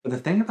But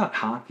the thing about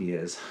hockey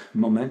is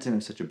momentum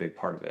is such a big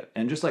part of it.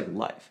 And just like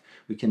life,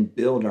 we can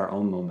build our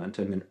own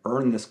momentum and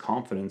earn this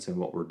confidence in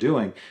what we're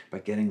doing by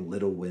getting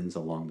little wins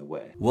along the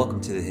way. Welcome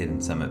to the Hidden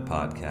Summit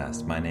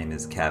podcast. My name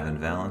is Kevin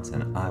Valance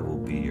and I will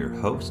be your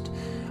host.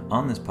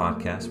 On this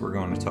podcast, we're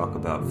going to talk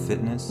about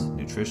fitness,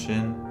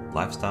 nutrition,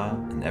 lifestyle,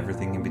 and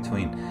everything in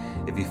between.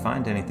 If you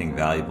find anything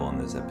valuable in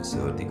this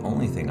episode, the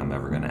only thing I'm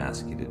ever going to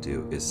ask you to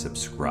do is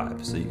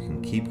subscribe so you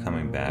can keep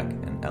coming back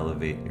and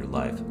elevate your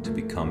life to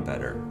become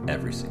better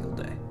every single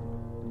day.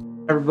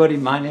 Everybody,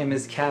 my name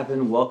is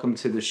Kevin. Welcome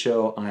to the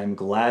show. I'm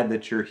glad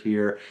that you're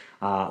here.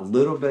 A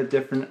little bit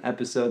different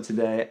episode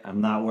today.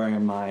 I'm not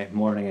wearing my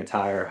morning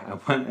attire. I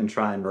went and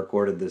tried and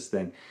recorded this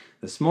thing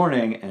this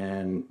morning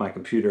and my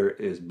computer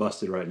is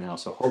busted right now.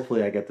 So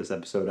hopefully I get this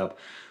episode up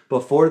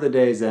before the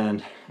day's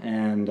end.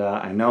 And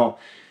I know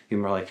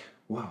you are like,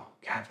 whoa,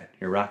 Kevin,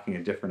 you're rocking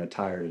a different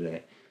attire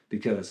today.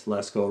 Because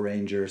let's go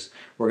Rangers.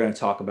 We're going to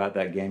talk about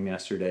that game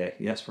yesterday.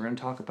 Yes, we're going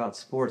to talk about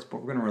sports,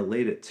 but we're going to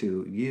relate it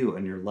to you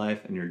and your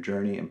life and your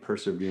journey and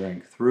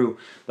persevering through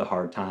the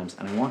hard times.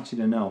 And I want you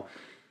to know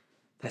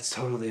that's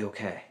totally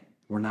okay.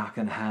 We're not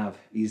going to have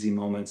easy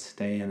moments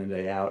day in and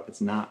day out. It's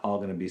not all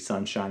going to be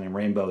sunshine and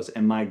rainbows.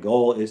 And my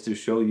goal is to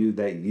show you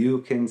that you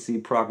can see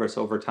progress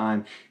over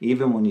time,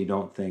 even when you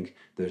don't think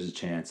there's a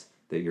chance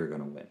that you're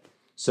going to win.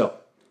 So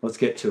let's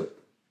get to it.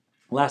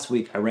 Last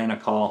week, I ran a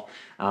call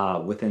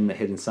within the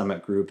Hidden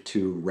Summit group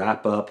to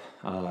wrap up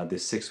the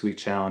 6-week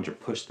challenge or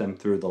push them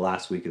through the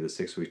last week of the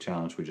 6-week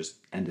challenge. We just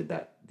ended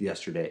that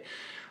yesterday,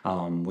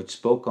 which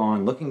spoke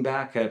on looking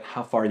back at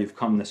how far you've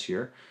come this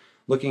year,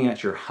 looking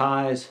at your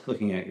highs,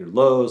 looking at your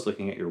lows,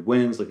 looking at your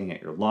wins, looking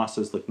at your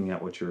losses, looking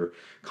at what you're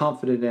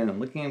confident in,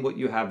 and looking at what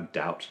you have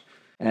doubt.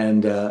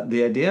 And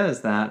the idea is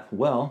that,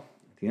 well,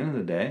 at the end of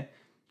the day,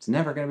 it's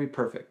never going to be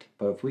perfect.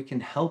 But if we can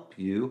help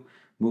you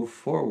move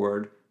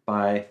forward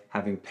by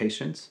having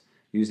patience,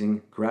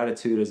 using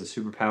gratitude as a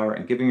superpower,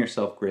 and giving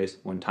yourself grace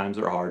when times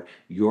are hard,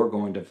 you're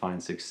going to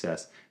find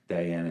success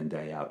day in and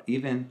day out,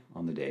 even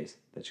on the days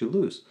that you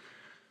lose.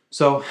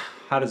 So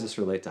how does this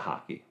relate to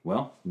hockey?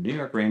 Well, New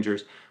York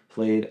Rangers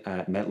played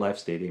at MetLife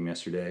Stadium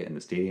yesterday in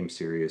the Stadium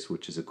Series,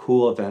 which is a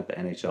cool event the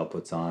NHL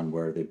puts on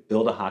where they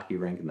build a hockey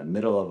rink in the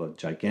middle of a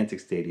gigantic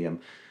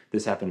stadium.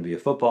 This happened to be a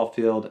football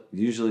field.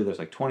 Usually there's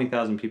like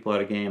 20,000 people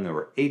at a game. There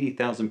were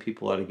 80,000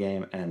 people at a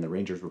game, and the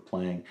Rangers were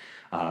playing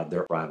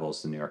their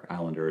rivals, the New York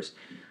Islanders.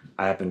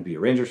 I happen to be a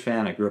Rangers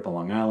fan. I grew up on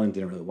Long Island,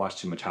 didn't really watch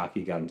too much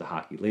hockey, got into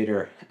hockey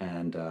later,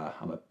 and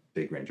I'm a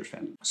big Rangers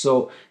fan.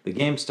 So the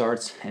game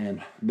starts, and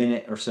a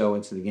minute or so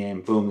into the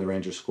game, boom, the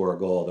Rangers score a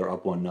goal. They're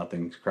up 1-0.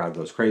 The crowd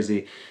goes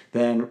crazy.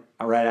 Then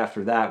right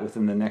after that,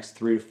 within the next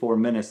 3 to 4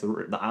 minutes,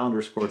 the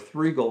Islanders scored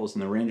 3 goals,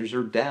 and the Rangers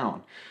are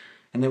down.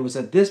 And it was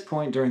at this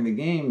point during the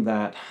game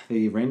that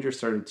the Rangers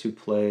started to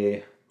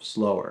play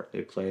slower.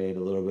 They played a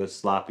little bit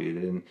sloppy.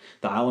 The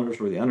Islanders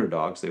were the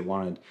underdogs. They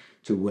wanted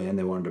to win.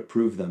 They wanted to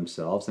prove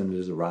themselves, and it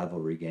was a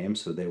rivalry game,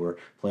 so they were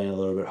playing a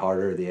little bit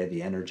harder. They had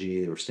the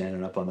energy. They were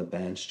standing up on the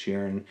bench,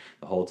 cheering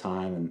the whole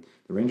time, and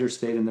the Rangers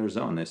stayed in their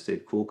zone. They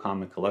stayed cool,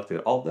 calm, and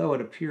collected, although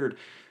it appeared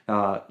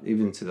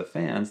even to the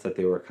fans that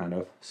they were kind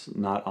of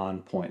not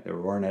on point. They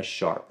weren't as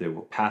sharp.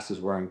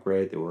 Passes weren't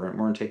great. They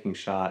weren't taking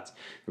shots.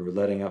 They were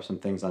letting up some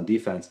things on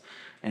defense.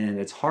 And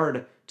it's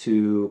hard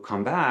to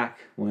come back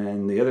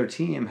when the other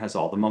team has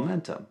all the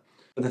momentum.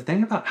 But the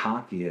thing about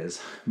hockey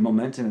is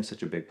momentum is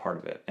such a big part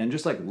of it. And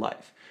just like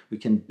life, we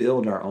can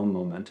build our own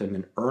momentum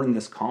and earn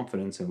this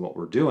confidence in what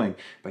we're doing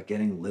by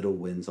getting little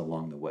wins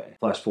along the way.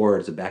 Flash forward,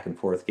 it's a back and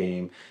forth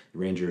game. The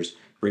Rangers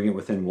bring it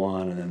within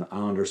 1, and then the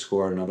Islanders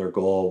score another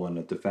goal when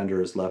the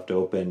defender is left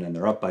open and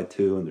they're up by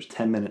 2 and there's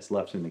 10 minutes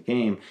left in the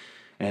game.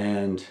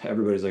 And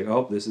everybody's like,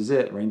 oh, this is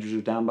it. Rangers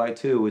are down by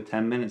 2 with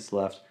 10 minutes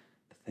left.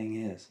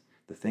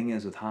 The thing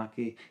is with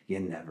hockey, you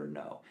never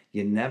know.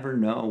 You never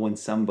know when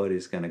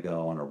somebody's going to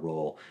go on a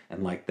roll.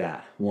 And like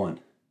that, 1,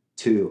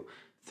 2,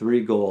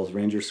 3 goals,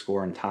 Rangers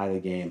score and tie the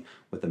game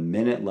with a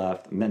minute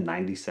left, and then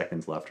 90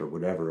 seconds left or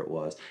whatever it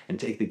was, and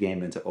take the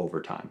game into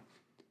overtime.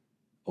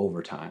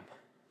 Overtime.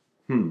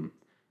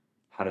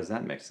 How does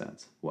that make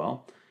sense?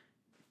 Well,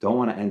 don't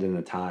want to end in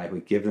a tie.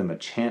 We give them a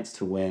chance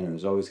to win, and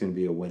there's always going to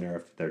be a winner.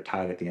 If they're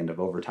tied at the end of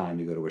overtime,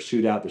 you go to a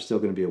shootout, there's still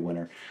going to be a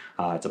winner.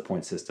 It's a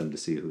point system to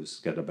see who's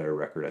got a better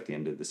record at the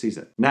end of the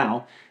season.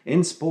 Now,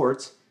 in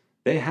sports,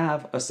 they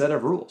have a set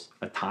of rules,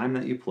 a time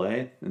that you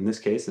play, in this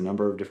case, a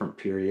number of different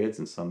periods.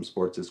 In some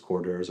sports, it's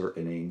quarters or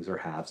innings or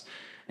halves.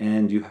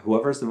 And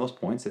whoever has the most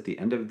points at the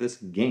end of this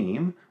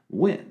game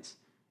wins.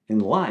 In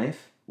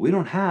life, we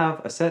don't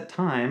have a set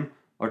time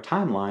or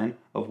timeline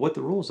of what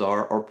the rules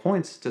are or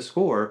points to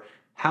score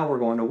how we're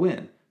going to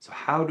win. So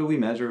how do we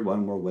measure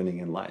when we're winning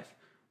in life?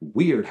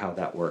 Weird how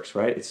that works,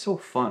 right? It's so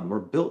fun. We're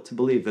built to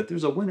believe that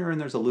there's a winner and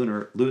there's a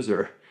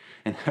loser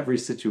in every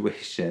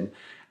situation.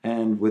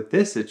 And with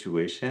this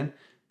situation,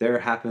 there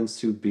happens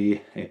to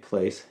be a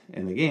place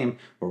in the game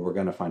where we're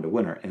going to find a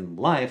winner. In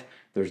life,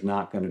 there's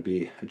not going to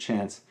be a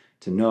chance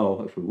to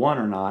know if we won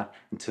or not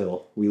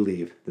until we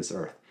leave this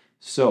earth.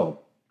 So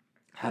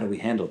how do we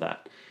handle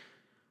that?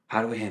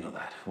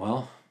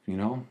 Well,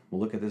 we'll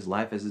look at this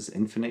life as this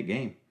infinite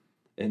game.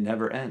 It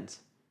never ends.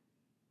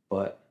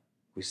 But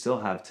we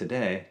still have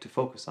today to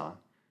focus on.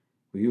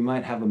 You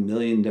might have a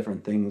million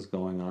different things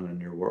going on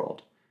in your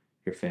world.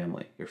 Your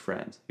family, your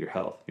friends, your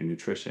health, your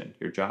nutrition,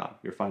 your job,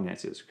 your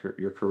finances,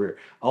 your career,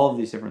 all of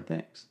these different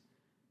things.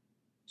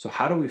 So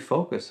how do we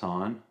focus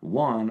on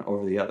one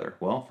over the other?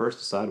 Well, first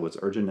decide what's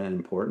urgent and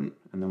important,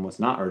 and then what's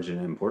not urgent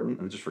and important,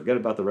 and just forget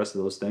about the rest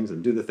of those things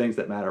and do the things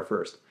that matter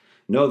first.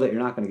 Know that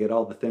you're not going to get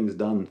all the things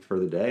done for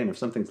the day, and if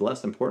something's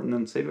less important,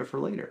 then save it for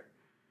later,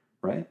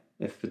 right?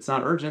 If it's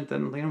not urgent,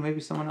 then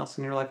maybe someone else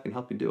in your life can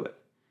help you do it.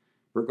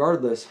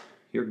 Regardless,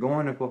 you're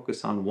going to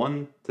focus on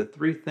 1 to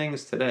 3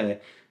 things today,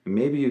 and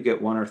maybe you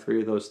get 1 or 3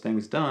 of those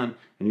things done,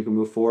 and you can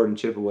move forward and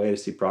chip away to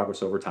see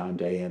progress over time,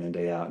 day in and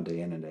day out and day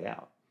in and day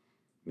out.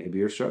 Maybe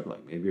you're struggling.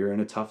 Maybe you're in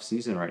a tough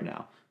season right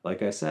now.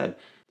 Like I said,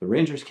 the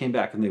Rangers came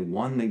back and they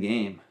won the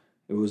game.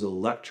 It was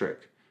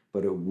electric,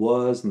 but it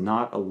was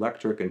not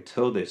electric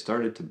until they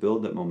started to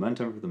build that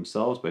momentum for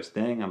themselves by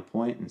staying on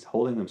point and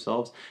holding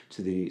themselves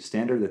to the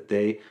standard that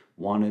they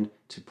wanted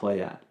to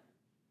play at.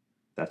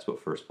 That's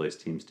what first place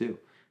teams do.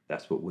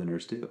 That's what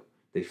winners do.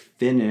 They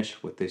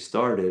finish what they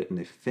started, and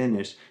they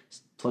finish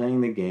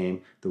playing the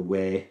game the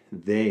way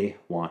they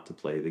want to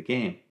play the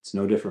game. It's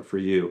no different for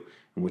you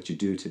and what you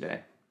do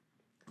today.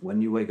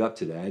 When you wake up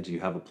today, do you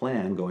have a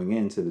plan going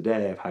into the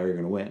day of how you're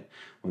going to win?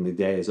 When the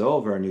day is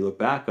over and you look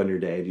back on your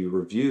day, do you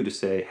review to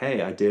say,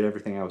 hey, I did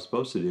everything I was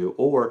supposed to do?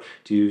 Or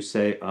do you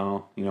say,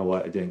 oh, you know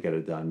what, I didn't get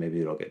it done. Maybe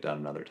it'll get done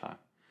another time.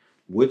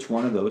 Which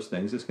one of those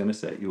things is going to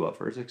set you up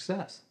for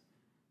success?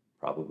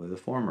 Probably the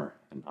former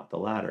and not the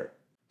latter.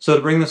 So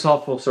to bring this all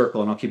full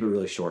circle, and I'll keep it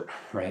really short,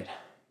 right?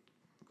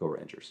 Go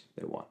Rangers.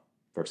 They won.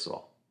 First of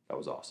all, that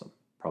was awesome.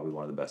 Probably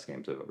one of the best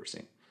games I've ever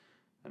seen.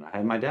 And I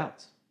had my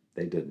doubts.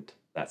 They didn't.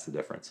 That's the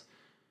difference.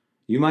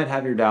 You might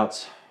have your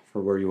doubts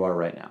for where you are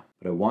right now,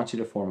 but I want you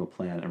to form a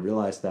plan and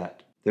realize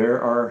that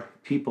there are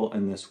people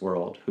in this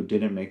world who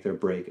didn't make their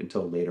break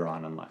until later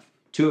on in life.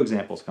 2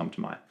 examples come to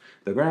mind.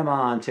 The grandma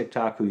on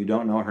TikTok who you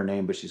don't know her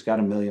name, but she's got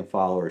 1 million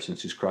followers and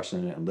she's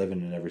crushing it and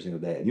living it every single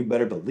day. And you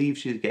better believe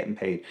she's getting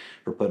paid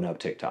for putting up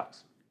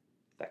TikToks.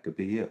 That could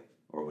be you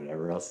or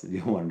whatever else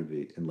you want to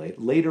be in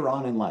later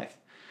on in life.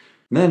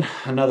 And then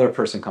another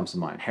person comes to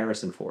mind,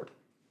 Harrison Ford.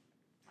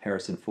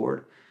 Harrison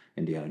Ford,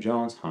 Indiana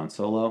Jones, Han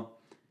Solo.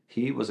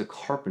 He was a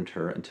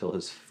carpenter until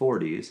his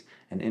 40s,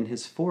 and in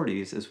his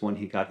 40s is when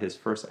he got his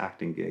first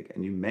acting gig.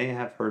 And you may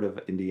have heard of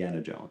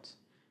Indiana Jones.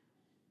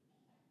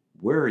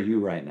 Where are you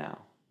right now?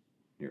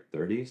 Your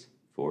 30s,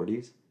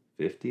 40s,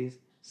 50s,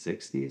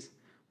 60s?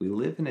 We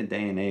live in a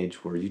day and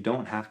age where you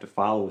don't have to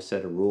follow a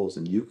set of rules,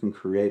 and you can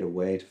create a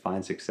way to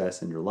find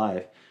success in your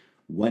life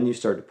when you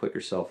start to put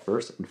yourself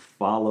first and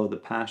follow the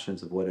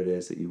passions of what it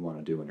is that you want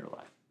to do in your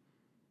life.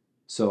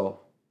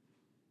 So,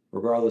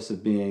 regardless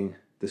of being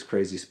this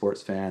crazy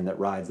sports fan that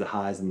rides the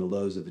highs and the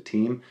lows of a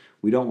team,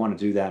 we don't want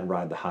to do that and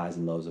ride the highs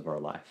and lows of our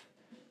life.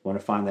 We want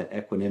to find that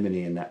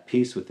equanimity and that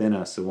peace within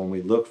us so when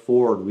we look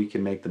forward, we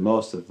can make the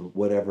most of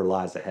whatever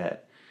lies ahead.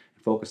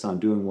 And focus on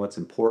doing what's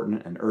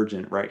important and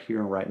urgent right here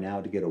and right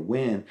now to get a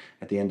win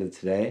at the end of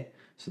today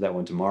so that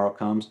when tomorrow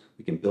comes,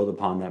 we can build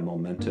upon that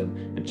momentum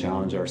and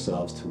challenge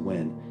ourselves to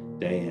win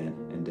day in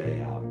and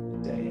day out,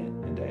 and day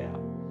in and day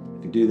out.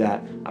 If you do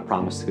that, I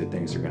promise good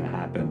things are going to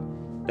happen.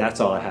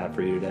 That's all I have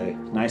for you today.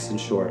 Nice and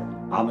short.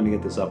 I'm going to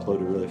get this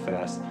uploaded really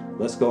fast.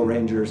 Let's go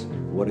Rangers.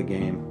 What a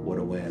game. What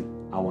a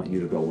win. I want you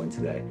to go win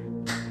today.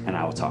 And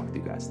I will talk with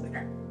you guys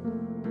later.